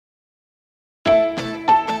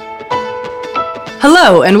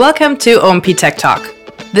Hello, and welcome to OMP Tech Talk.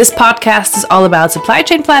 This podcast is all about supply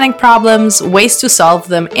chain planning problems, ways to solve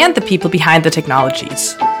them, and the people behind the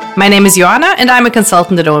technologies. My name is Joanna, and I'm a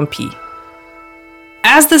consultant at OMP.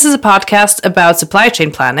 As this is a podcast about supply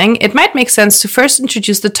chain planning, it might make sense to first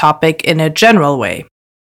introduce the topic in a general way.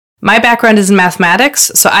 My background is in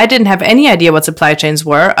mathematics, so I didn't have any idea what supply chains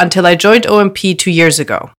were until I joined OMP 2 years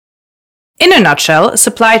ago. In a nutshell,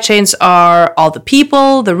 supply chains are all the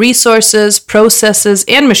people, the resources, processes,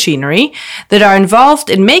 and machinery that are involved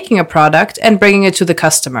in making a product and bringing it to the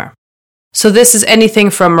customer. So this is anything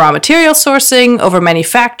from raw material sourcing over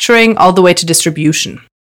manufacturing all the way to distribution.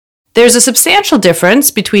 There's a substantial difference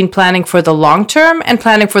between planning for the long term and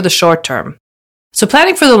planning for the short term. So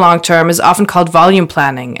planning for the long term is often called volume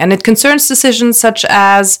planning, and it concerns decisions such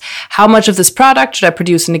as how much of this product should I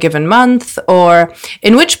produce in a given month, or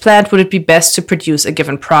in which plant would it be best to produce a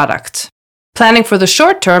given product. Planning for the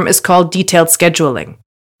short term is called detailed scheduling.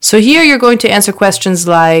 So here you're going to answer questions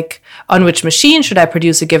like, on which machine should I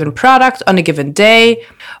produce a given product on a given day,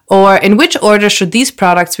 or in which order should these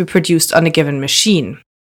products be produced on a given machine.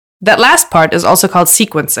 That last part is also called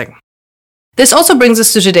sequencing. This also brings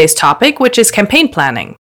us to today's topic, which is campaign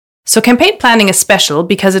planning. So campaign planning is special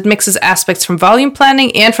because it mixes aspects from volume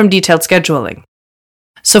planning and from detailed scheduling.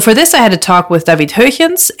 So for this, I had a talk with David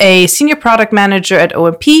Huygens, a senior product manager at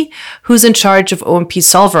OMP, who's in charge of OMP's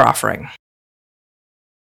solver offering.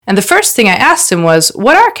 And the first thing I asked him was,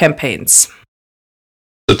 what are campaigns?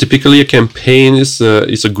 So typically a campaign is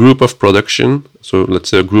a group of production. So let's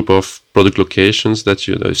say a group of product locations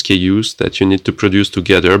SKUs that you need to produce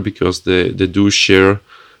together because they do share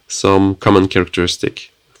some common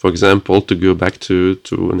characteristic. For example, to go back to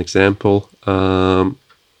an example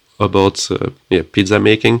about pizza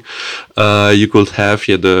making, you could have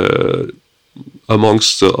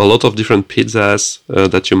amongst a lot of different pizzas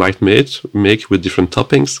that you might make with different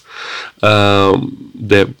toppings.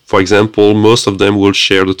 For example, most of them will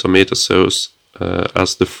share the tomato sauce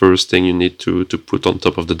as the first thing you need to put on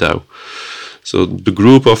top of the dough. So the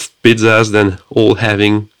group of pizzas then all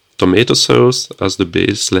having tomato sauce as the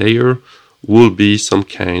base layer will be some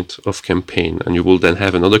kind of campaign. And you will then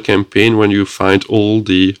have another campaign when you find all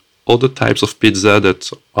the other types of pizza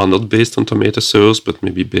that are not based on tomato sauce, but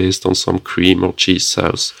maybe based on some cream or cheese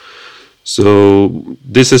sauce. So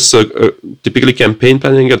this is typically campaign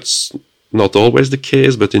planning. It's not always the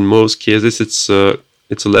case, but in most cases, it's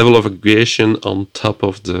a level of aggregation on top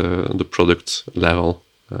of the product level.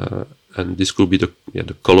 And this could be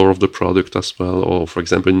the color of the product as well. Or, for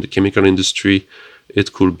example, in the chemical industry,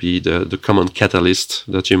 it could be the common catalyst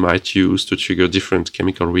that you might use to trigger different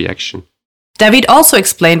chemical reaction. David also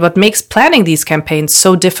explained what makes planning these campaigns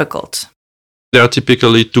so difficult. There are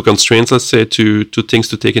typically two constraints, let's say, two things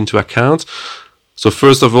to take into account. So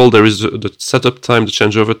first of all, there is the setup time, the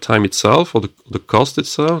changeover time itself, or the cost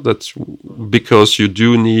itself. That's because you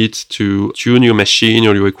do need to tune your machine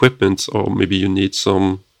or your equipment, or maybe you need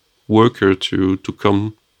some worker to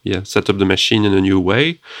come set up the machine in a new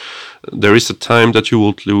way. There is a time that you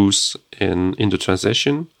would lose in the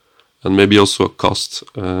transition, and maybe also a cost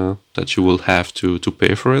that you will have to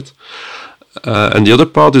pay for it. And the other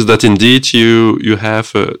part is that indeed you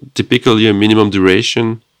have typically a minimum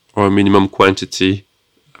duration or a minimum quantity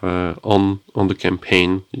on the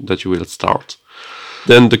campaign that you will start.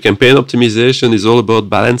 Then the campaign optimization is all about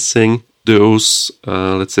balancing those,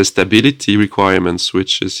 let's say, stability requirements,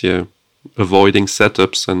 which is avoiding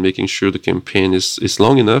setups and making sure the campaign is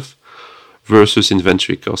long enough versus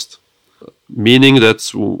inventory cost. Meaning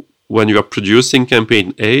that when you are producing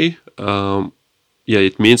campaign A,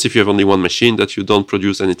 it means if you have only one machine that you don't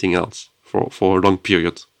produce anything else for a long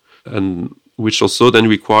period. And which also then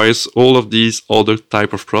requires all of these other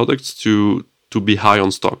type of products to be high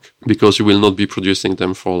on stock because you will not be producing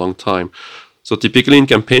them for a long time. So typically in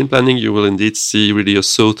campaign planning, you will indeed see really a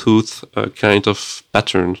sawtooth kind of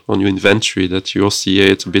pattern on your inventory that you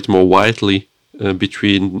oscillate a bit more widely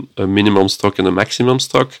between a minimum stock and a maximum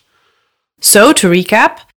stock. So to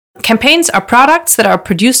recap, campaigns are products that are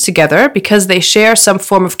produced together because they share some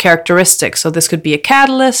form of characteristic. So this could be a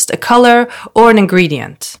catalyst, a color, or an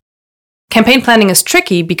ingredient. Campaign planning is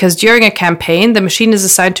tricky because during a campaign, the machine is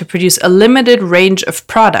assigned to produce a limited range of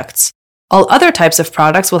products. All other types of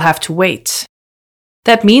products will have to wait.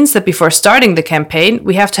 That means that before starting the campaign,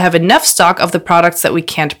 we have to have enough stock of the products that we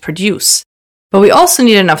can't produce. But we also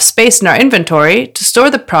need enough space in our inventory to store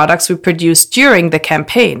the products we produce during the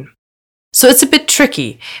campaign. So it's a bit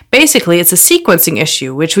tricky. Basically, it's a sequencing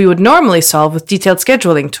issue, which we would normally solve with detailed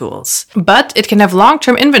scheduling tools. But it can have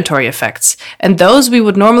long-term inventory effects, and those we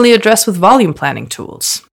would normally address with volume planning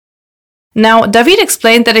tools. Now, David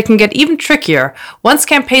explained that it can get even trickier once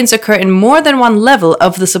campaigns occur in more than one level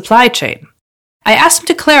of the supply chain. I asked him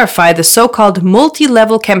to clarify the so-called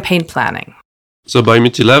multi-level campaign planning. So by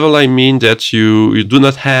multi-level, I mean that you do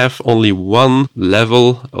not have only one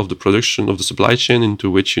level of the production of the supply chain into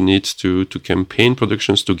which you need to campaign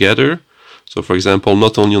productions together. So for example,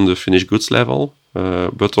 not only on the finished goods level,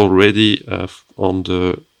 but already on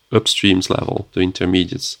the upstreams level, the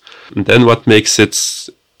intermediates. And then what makes it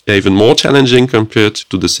even more challenging compared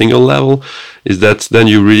to the single level is that then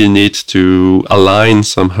you really need to align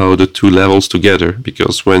somehow the two levels together,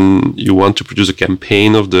 because when you want to produce a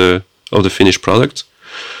campaign of the finished product,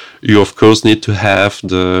 you of course need to have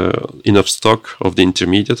the enough stock of the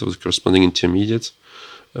intermediate, of the corresponding intermediate,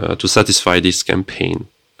 to satisfy this campaign.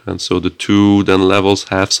 And so the two then levels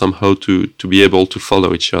have somehow to be able to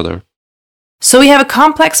follow each other. So we have a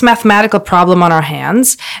complex mathematical problem on our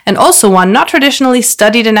hands, and also one not traditionally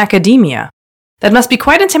studied in academia. That must be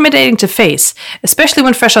quite intimidating to face, especially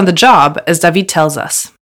when fresh on the job, as David tells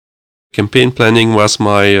us. Campaign planning was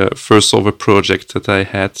my first solver project that I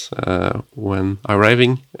had when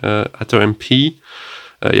arriving at OMP.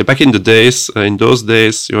 Back in those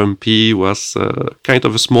days, OMP was kind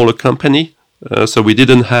of a smaller company. So we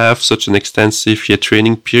didn't have such an extensive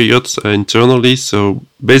training period internally. So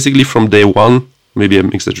basically from day one, maybe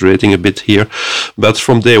I'm exaggerating a bit here, but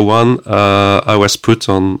from day one, I was put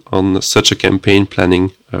on such a campaign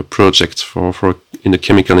planning project for in the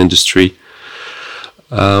chemical industry.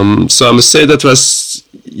 So I must say that was,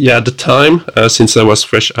 at the time, since I was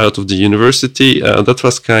fresh out of the university, that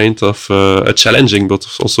was kind of a challenging but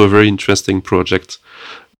also a very interesting project.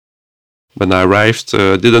 When I arrived,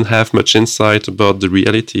 didn't have much insight about the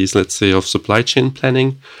realities, let's say, of supply chain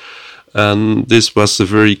planning. And this was a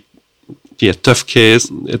very tough case.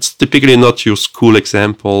 It's typically not your school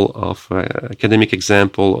example of academic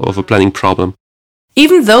example of a planning problem.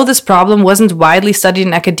 Even though this problem wasn't widely studied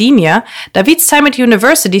in academia, David's time at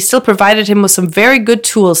university still provided him with some very good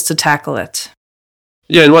tools to tackle it.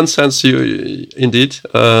 Yeah, in one sense, indeed,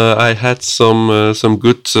 I had some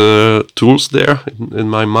good tools there in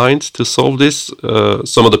my mind to solve this.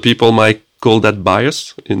 Some of the people might call that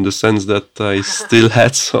bias, in the sense that I still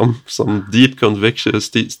had some deep convictions,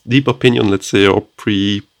 deep opinion, let's say, or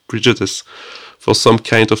prejudice for some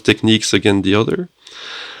kind of techniques against the other.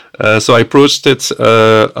 So I approached it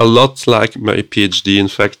a lot like my PhD, in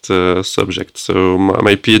fact, subject. So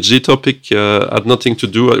my PhD topic had nothing to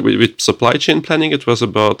do with supply chain planning. It was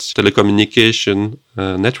about telecommunication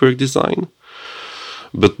network design.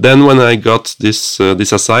 But then when I got this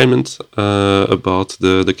assignment about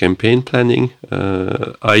the campaign planning,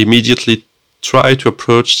 I immediately tried to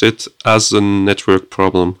approach it as a network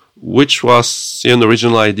problem, which was an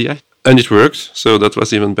original idea. And it worked, so that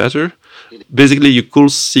was even better. Basically, you could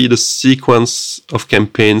see the sequence of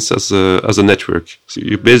campaigns as a network. So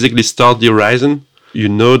you basically start the horizon. You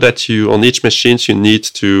know that on each machine you need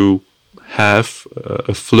to have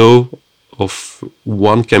a flow of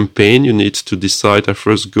one campaign. You need to decide, I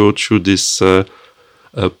first go through this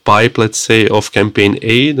pipe, let's say, of campaign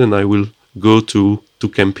A, then I will go to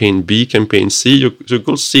campaign B, campaign C. You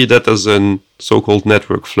could see that as a so-called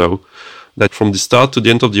network flow. That from the start to the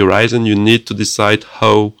end of the horizon, you need to decide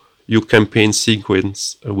how your campaign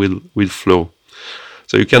sequence will flow.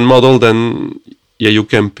 So you can model then your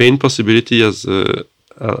campaign possibility as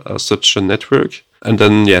such a network, and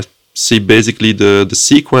then see basically the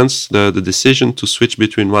sequence, the decision to switch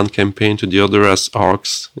between one campaign to the other as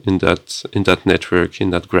arcs in that network,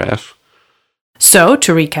 in that graph. So,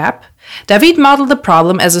 to recap, David modeled the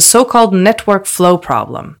problem as a so-called network flow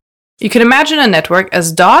problem. You can imagine a network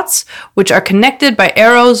as dots which are connected by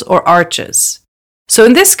arrows or arches. So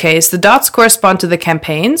in this case, the dots correspond to the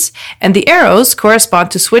campaigns, and the arrows correspond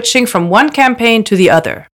to switching from one campaign to the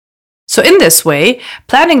other. So in this way,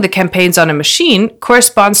 planning the campaigns on a machine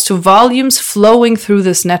corresponds to volumes flowing through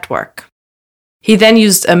this network. He then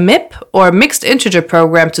used a MIP, or mixed integer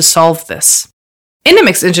program, to solve this. In a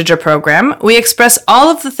mixed integer program, we express all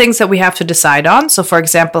of the things that we have to decide on, so for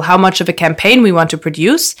example, how much of a campaign we want to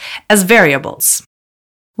produce, as variables.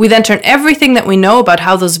 We then turn everything that we know about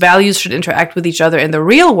how those values should interact with each other in the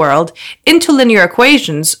real world into linear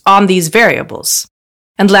equations on these variables.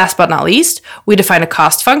 And last but not least, we define a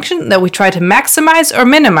cost function that we try to maximize or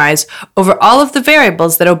minimize over all of the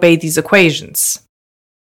variables that obey these equations.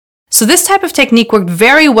 So this type of technique worked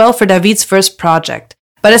very well for David's first project.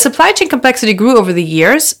 But as supply chain complexity grew over the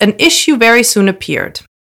years, an issue very soon appeared.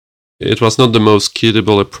 It was not the most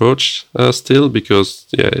kidable approach still, because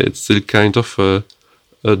it's still kind of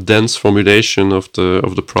a dense formulation of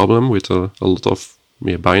the problem with a lot of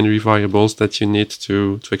binary variables that you need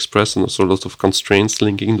to express, and also a lot of constraints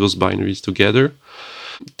linking those binaries together.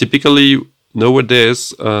 Typically,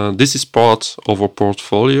 nowadays, this is part of our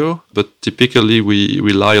portfolio, but typically we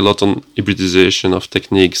rely a lot on hybridization of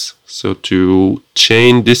techniques. So to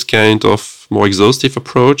chain this kind of more exhaustive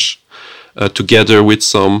approach together with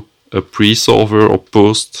some pre-solver or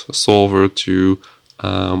post-solver to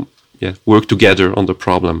work together on the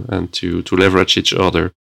problem and to leverage each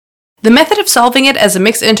other. The method of solving it as a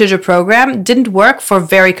mixed integer program didn't work for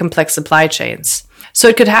very complex supply chains. So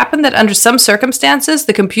it could happen that under some circumstances,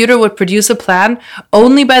 the computer would produce a plan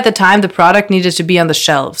only by the time the product needed to be on the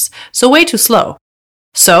shelves, so way too slow.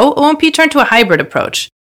 So OMP turned to a hybrid approach,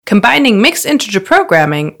 combining mixed integer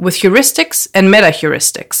programming with heuristics and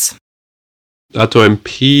meta-heuristics. At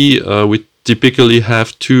OMP, we typically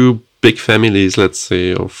have two big families, let's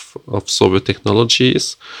say, of solver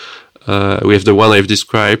technologies. We have the one I've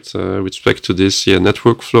described with respect to this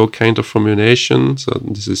network flow kind of formulation. So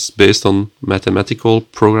this is based on mathematical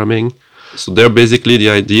programming. So there, basically, the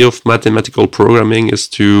idea of mathematical programming is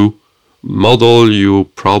to model your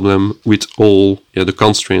problem with all the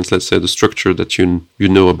constraints, let's say, the structure that you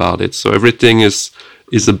know about it. So everything is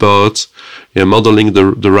about modeling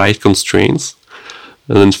the right constraints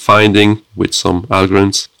and then finding, with some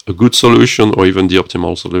algorithms, a good solution or even the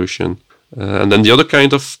optimal solution. And then the other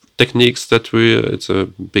kind of techniques it's a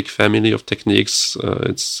big family of techniques.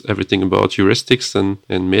 It's everything about heuristics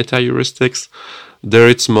and meta-heuristics. There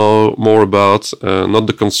it's more about not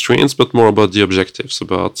the constraints, but more about the objectives,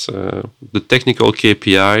 about the technical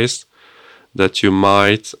KPIs that you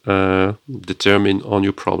might determine on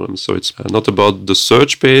your problem. So it's not about the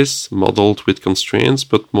search space modeled with constraints,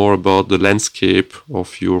 but more about the landscape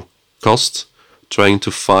of your cost, trying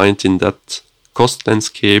to find in that cost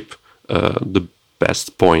landscape the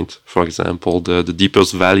best point, for example, the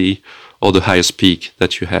deepest valley or the highest peak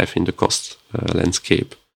that you have in the cost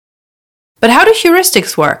landscape. But how do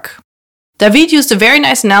heuristics work? David used a very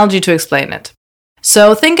nice analogy to explain it.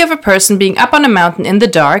 So think of a person being up on a mountain in the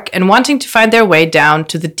dark and wanting to find their way down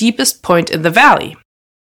to the deepest point in the valley.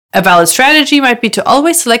 A valid strategy might be to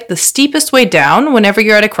always select the steepest way down whenever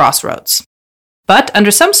you're at a crossroads. But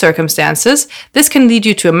under some circumstances, this can lead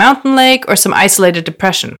you to a mountain lake or some isolated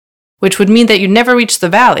depression, which would mean that you never reach the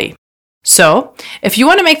valley. So, if you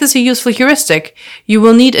want to make this a useful heuristic, you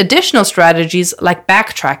will need additional strategies like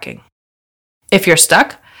backtracking. If you're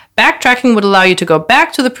stuck, backtracking would allow you to go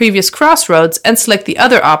back to the previous crossroads and select the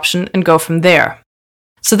other option and go from there.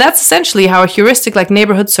 So that's essentially how a heuristic like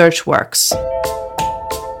neighborhood search works.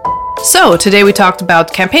 So, today we talked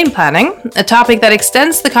about campaign planning, a topic that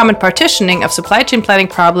extends the common partitioning of supply chain planning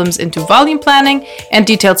problems into volume planning and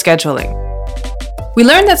detailed scheduling. We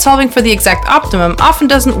learned that solving for the exact optimum often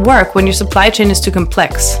doesn't work when your supply chain is too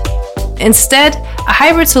complex. Instead, a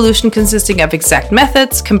hybrid solution consisting of exact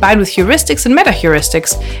methods combined with heuristics and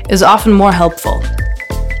meta-heuristics is often more helpful.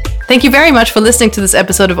 Thank you very much for listening to this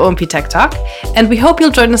episode of OMP Tech Talk, and we hope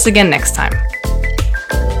you'll join us again next time.